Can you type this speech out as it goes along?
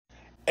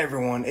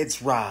everyone?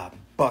 It's Rob,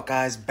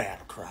 Buckeyes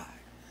BattleCry.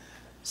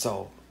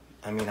 So,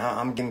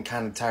 I'm getting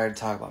kind of tired of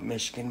talking about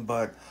Michigan,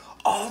 but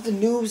all the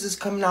news is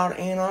coming out of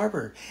Ann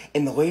Arbor.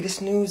 And the latest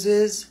news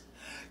is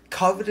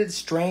coveted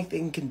strength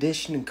and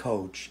conditioning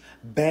coach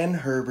Ben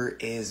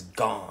Herbert is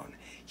gone.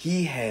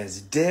 He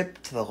has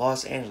dipped to the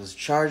Los Angeles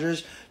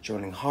Chargers,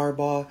 joining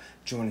Harbaugh,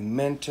 joining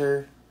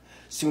Mentor,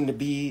 soon to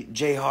be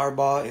Jay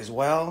Harbaugh as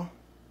well.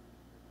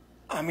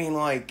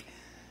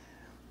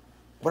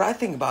 What I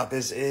think about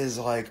this is,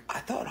 I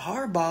thought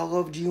Harbaugh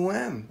loved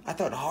UM. I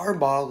thought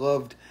Harbaugh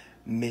loved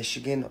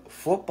Michigan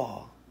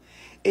football.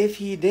 If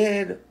he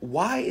did,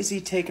 why is he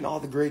taking all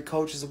the great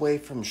coaches away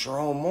from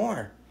Jerome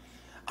Moore?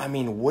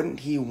 Wouldn't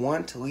he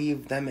want to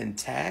leave them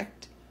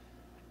intact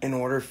in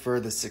order for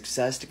the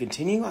success to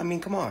continue?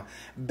 Come on.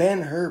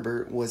 Ben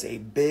Herbert was a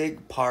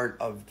big part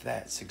of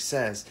that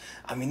success.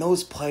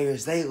 Those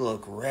players, they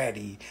look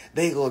ready.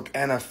 They look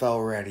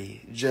NFL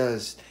ready.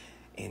 Just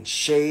in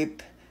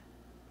shape.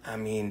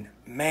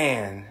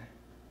 Man.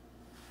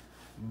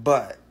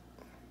 But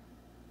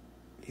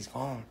he's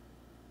gone.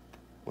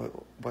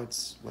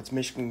 What's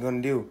Michigan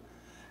going to do?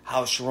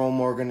 How's Jerome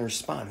Moore going to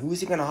respond? Who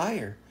is he going to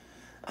hire?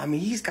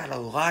 He's got a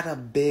lot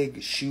of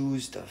big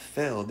shoes to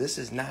fill. This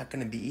is not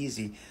going to be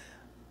easy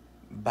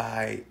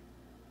by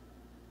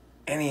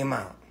any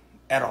amount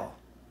at all.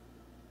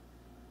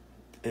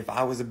 If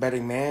I was a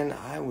betting man,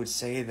 I would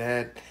say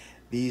that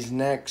these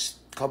next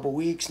couple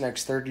weeks,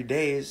 next 30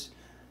 days,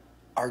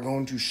 are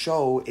going to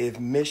show if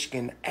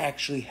Michigan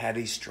actually had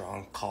a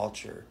strong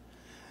culture.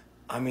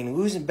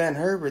 Losing Ben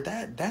Herbert,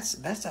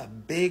 that's a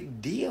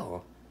big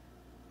deal.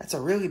 That's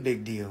a really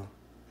big deal.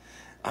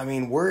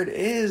 Word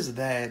is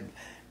that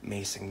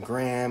Mason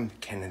Graham,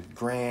 Kenneth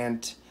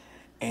Grant,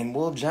 and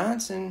Will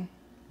Johnson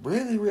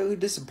really, really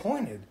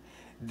disappointed.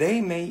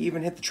 They may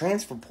even hit the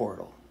transfer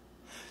portal.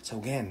 So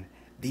again,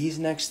 these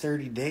next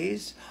 30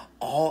 days,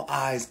 all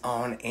eyes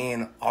on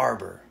Ann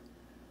Arbor.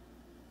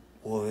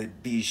 Will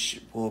it be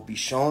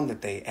shown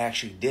that they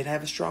actually did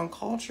have a strong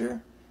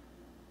culture?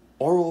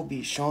 Or will it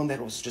be shown that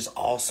it was just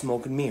all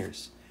smoke and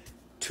mirrors?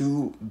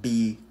 To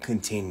be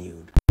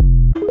continued.